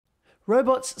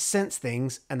Robots sense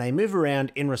things and they move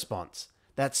around in response.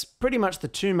 That's pretty much the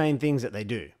two main things that they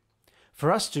do.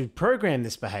 For us to program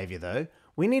this behavior though,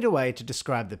 we need a way to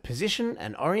describe the position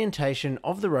and orientation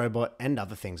of the robot and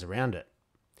other things around it.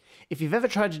 If you've ever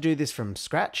tried to do this from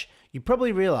scratch, you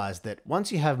probably realize that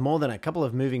once you have more than a couple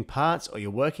of moving parts or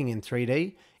you're working in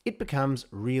 3D, it becomes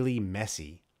really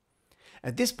messy.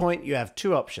 At this point, you have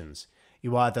two options.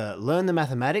 You either learn the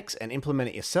mathematics and implement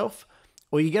it yourself,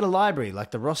 or you get a library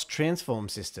like the Ross transform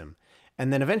system,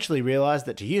 and then eventually realize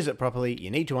that to use it properly, you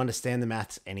need to understand the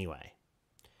maths anyway.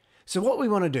 So what we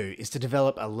want to do is to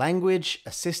develop a language,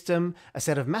 a system, a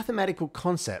set of mathematical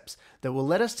concepts that will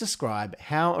let us describe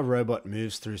how a robot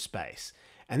moves through space.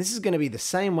 And this is going to be the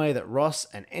same way that Ross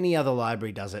and any other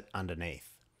library does it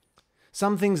underneath.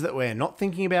 Some things that we're not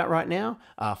thinking about right now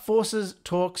are forces,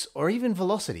 torques, or even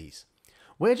velocities.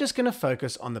 We're just going to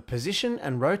focus on the position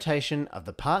and rotation of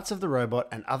the parts of the robot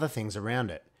and other things around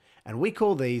it, and we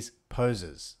call these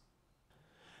poses.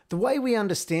 The way we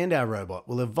understand our robot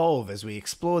will evolve as we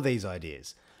explore these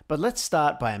ideas, but let's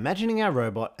start by imagining our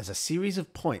robot as a series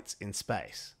of points in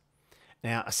space.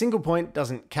 Now, a single point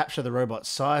doesn't capture the robot's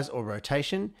size or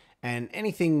rotation, and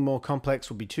anything more complex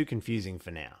would be too confusing for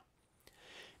now.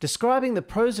 Describing the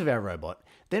pose of our robot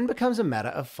then becomes a matter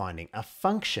of finding a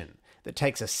function that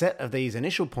takes a set of these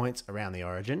initial points around the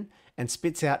origin and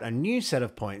spits out a new set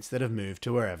of points that have moved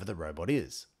to wherever the robot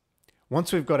is.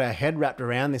 Once we've got our head wrapped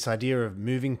around this idea of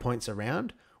moving points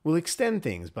around, we'll extend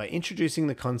things by introducing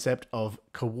the concept of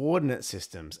coordinate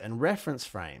systems and reference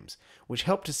frames, which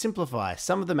help to simplify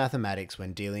some of the mathematics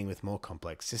when dealing with more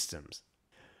complex systems.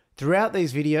 Throughout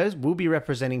these videos, we'll be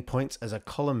representing points as a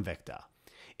column vector.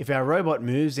 If our robot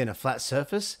moves in a flat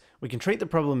surface, we can treat the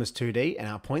problem as 2D and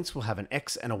our points will have an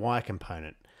X and a Y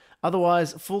component.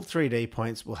 Otherwise, full 3D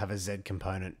points will have a Z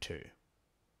component too.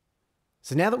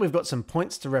 So now that we've got some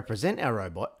points to represent our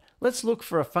robot, let's look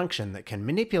for a function that can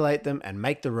manipulate them and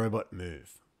make the robot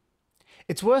move.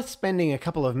 It's worth spending a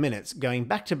couple of minutes going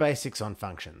back to basics on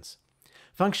functions.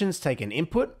 Functions take an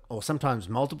input, or sometimes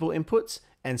multiple inputs,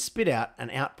 and spit out an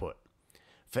output.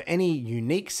 For any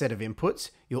unique set of inputs,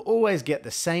 you'll always get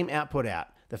the same output out.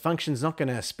 The function's not going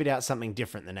to spit out something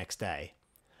different the next day.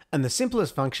 And the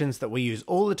simplest functions that we use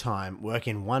all the time work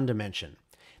in one dimension.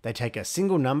 They take a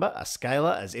single number, a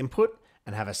scalar, as input,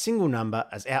 and have a single number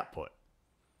as output.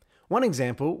 One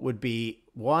example would be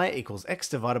y equals x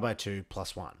divided by 2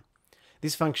 plus 1.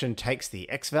 This function takes the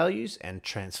x values and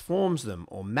transforms them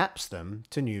or maps them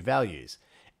to new values.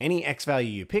 Any x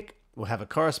value you pick will have a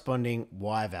corresponding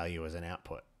y value as an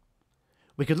output.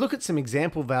 We could look at some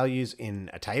example values in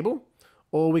a table,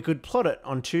 or we could plot it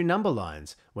on two number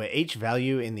lines where each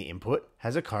value in the input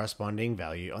has a corresponding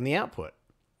value on the output.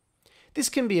 This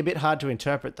can be a bit hard to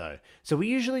interpret though, so we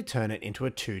usually turn it into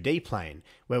a 2D plane,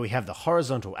 where we have the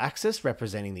horizontal axis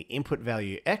representing the input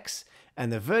value x,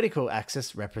 and the vertical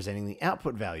axis representing the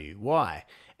output value y,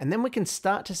 and then we can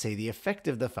start to see the effect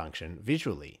of the function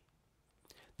visually.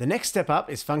 The next step up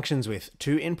is functions with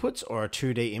two inputs or a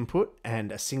 2D input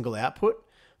and a single output.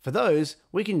 For those,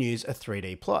 we can use a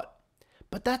 3D plot.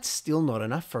 But that's still not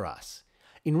enough for us.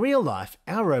 In real life,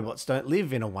 our robots don't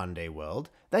live in a 1D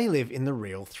world, they live in the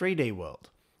real 3D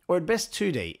world, or at best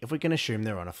 2D if we can assume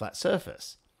they're on a flat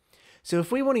surface. So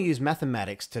if we want to use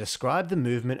mathematics to describe the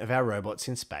movement of our robots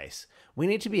in space, we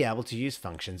need to be able to use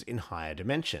functions in higher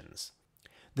dimensions.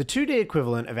 The 2D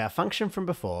equivalent of our function from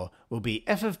before will be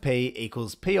f of p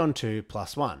equals p on 2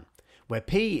 plus 1, where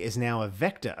p is now a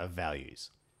vector of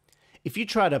values. If you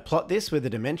try to plot this with a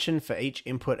dimension for each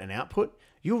input and output,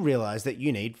 you'll realize that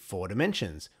you need 4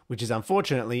 dimensions, which is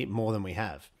unfortunately more than we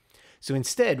have. So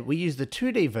instead, we use the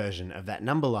 2D version of that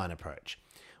number line approach.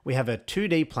 We have a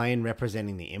 2D plane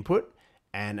representing the input,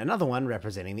 and another one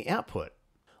representing the output.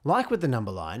 Like with the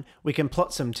number line, we can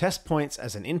plot some test points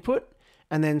as an input,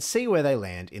 and then see where they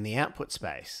land in the output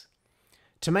space.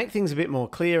 To make things a bit more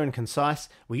clear and concise,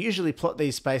 we usually plot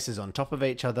these spaces on top of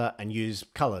each other and use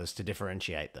colors to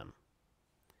differentiate them.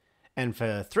 And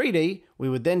for 3D, we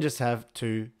would then just have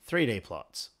two 3D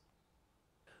plots.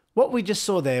 What we just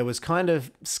saw there was kind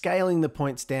of scaling the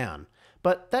points down,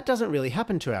 but that doesn't really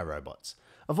happen to our robots.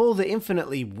 Of all the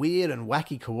infinitely weird and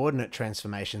wacky coordinate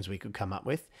transformations we could come up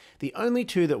with, the only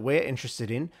two that we're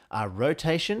interested in are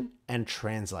rotation and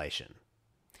translation.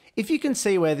 If you can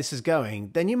see where this is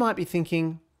going, then you might be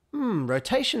thinking,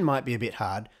 rotation might be a bit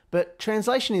hard, but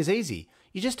translation is easy.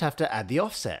 You just have to add the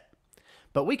offset.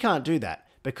 But we can't do that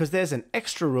because there's an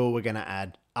extra rule we're going to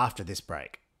add after this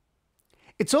break.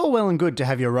 It's all well and good to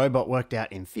have your robot worked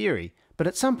out in theory, but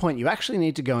at some point you actually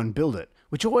need to go and build it,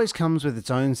 which always comes with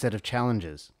its own set of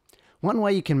challenges. One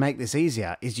way you can make this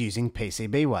easier is using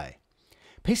PCBWay.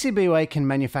 PCBWay can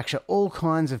manufacture all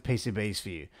kinds of PCBs for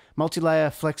you, multi-layer,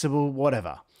 flexible,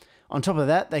 whatever. On top of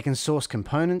that, they can source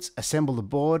components, assemble the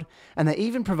board, and they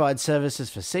even provide services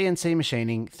for CNC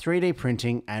machining, 3D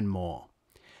printing, and more.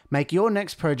 Make your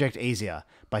next project easier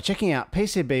by checking out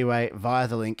PCBWay via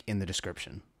the link in the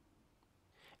description.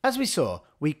 As we saw,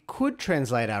 we could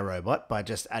translate our robot by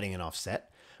just adding an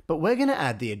offset, but we're going to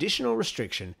add the additional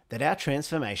restriction that our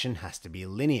transformation has to be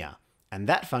linear, and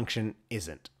that function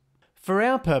isn't. For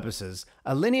our purposes,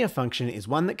 a linear function is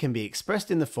one that can be expressed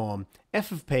in the form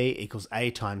f of p equals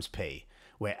a times p,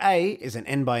 where a is an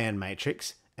n by n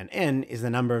matrix and n is the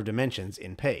number of dimensions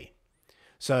in p.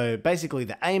 So basically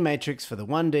the A matrix for the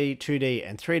 1D, 2D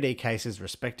and 3D cases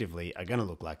respectively are going to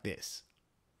look like this.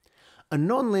 A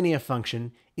nonlinear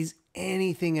function is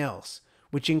anything else,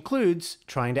 which includes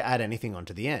trying to add anything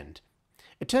onto the end.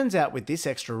 It turns out with this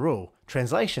extra rule,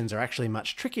 translations are actually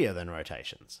much trickier than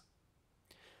rotations.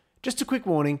 Just a quick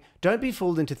warning, don't be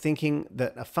fooled into thinking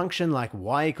that a function like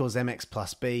y equals mx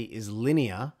plus b is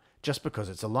linear just because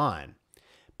it's a line.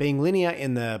 Being linear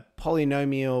in the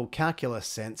polynomial calculus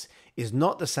sense is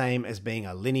not the same as being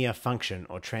a linear function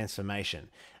or transformation,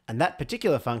 and that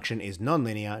particular function is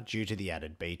nonlinear due to the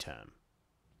added b term.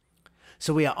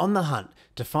 So we are on the hunt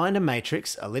to find a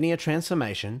matrix, a linear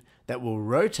transformation, that will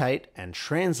rotate and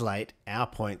translate our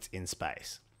points in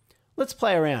space. Let's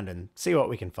play around and see what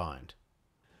we can find.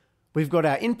 We've got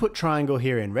our input triangle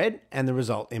here in red and the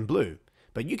result in blue,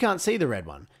 but you can't see the red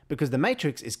one because the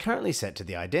matrix is currently set to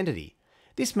the identity.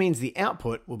 This means the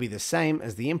output will be the same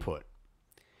as the input.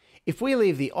 If we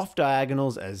leave the off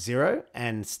diagonals as 0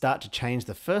 and start to change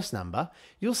the first number,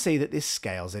 you'll see that this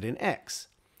scales it in x,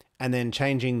 and then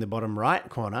changing the bottom right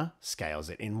corner scales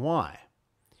it in y.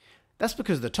 That's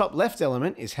because the top left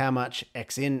element is how much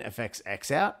x in affects x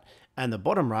out, and the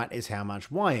bottom right is how much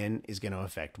y in is going to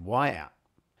affect y out.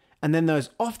 And then those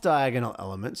off-diagonal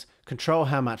elements control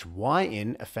how much y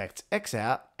in affects x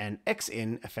out and x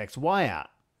in affects y out.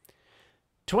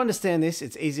 To understand this,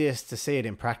 it's easiest to see it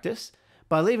in practice.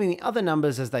 By leaving the other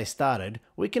numbers as they started,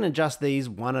 we can adjust these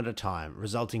one at a time,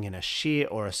 resulting in a shear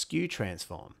or a skew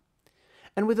transform.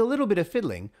 And with a little bit of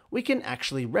fiddling, we can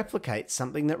actually replicate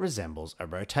something that resembles a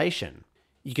rotation.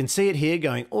 You can see it here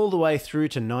going all the way through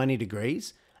to 90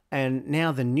 degrees, and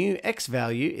now the new x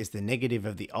value is the negative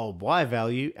of the old y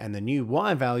value, and the new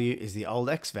y value is the old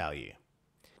x value.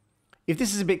 If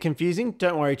this is a bit confusing,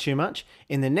 don't worry too much.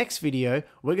 In the next video,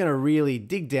 we're going to really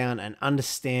dig down and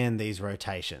understand these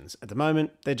rotations. At the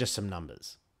moment, they're just some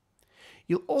numbers.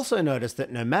 You'll also notice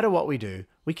that no matter what we do,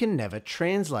 we can never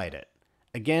translate it.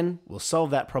 Again, we'll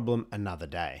solve that problem another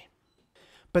day.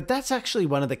 But that's actually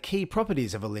one of the key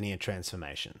properties of a linear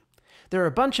transformation. There are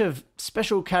a bunch of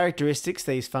special characteristics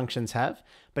these functions have,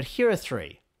 but here are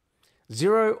three.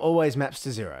 0 always maps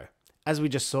to 0. As we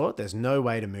just saw, there's no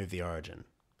way to move the origin.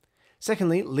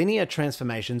 Secondly, linear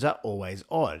transformations are always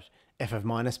odd. F of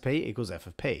minus p equals f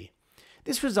of p.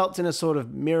 This results in a sort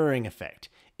of mirroring effect.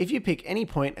 If you pick any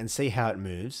point and see how it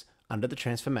moves under the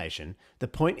transformation, the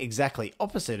point exactly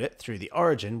opposite it through the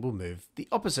origin will move the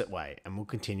opposite way and will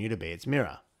continue to be its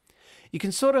mirror. You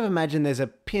can sort of imagine there's a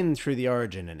pin through the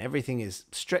origin and everything is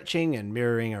stretching and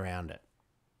mirroring around it.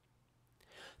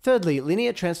 Thirdly,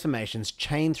 linear transformations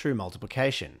chain through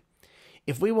multiplication.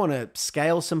 If we want to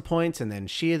scale some points and then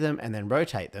shear them and then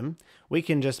rotate them, we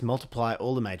can just multiply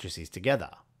all the matrices together.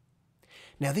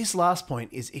 Now this last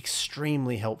point is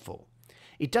extremely helpful.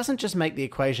 It doesn't just make the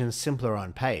equations simpler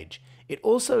on page, it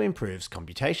also improves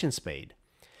computation speed.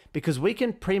 Because we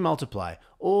can pre-multiply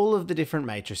all of the different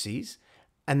matrices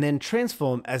and then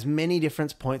transform as many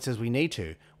different points as we need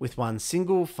to with one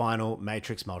single final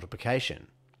matrix multiplication.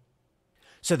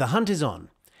 So the hunt is on.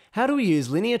 How do we use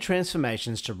linear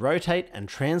transformations to rotate and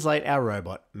translate our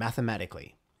robot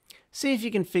mathematically? See if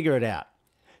you can figure it out.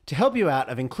 To help you out,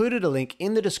 I've included a link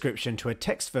in the description to a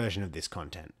text version of this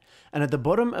content. And at the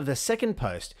bottom of the second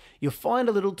post, you'll find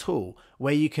a little tool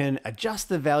where you can adjust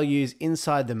the values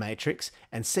inside the matrix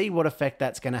and see what effect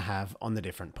that's going to have on the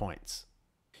different points.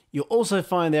 You'll also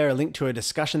find there a link to a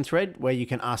discussion thread where you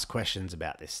can ask questions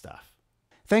about this stuff.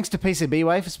 Thanks to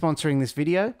PCBWay for sponsoring this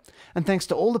video, and thanks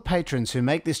to all the patrons who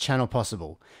make this channel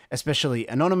possible, especially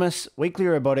Anonymous, Weekly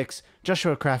Robotics,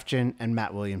 Joshua Kraftgen, and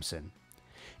Matt Williamson.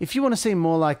 If you want to see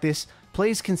more like this,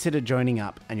 please consider joining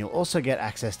up and you'll also get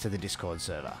access to the Discord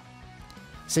server.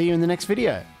 See you in the next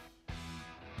video.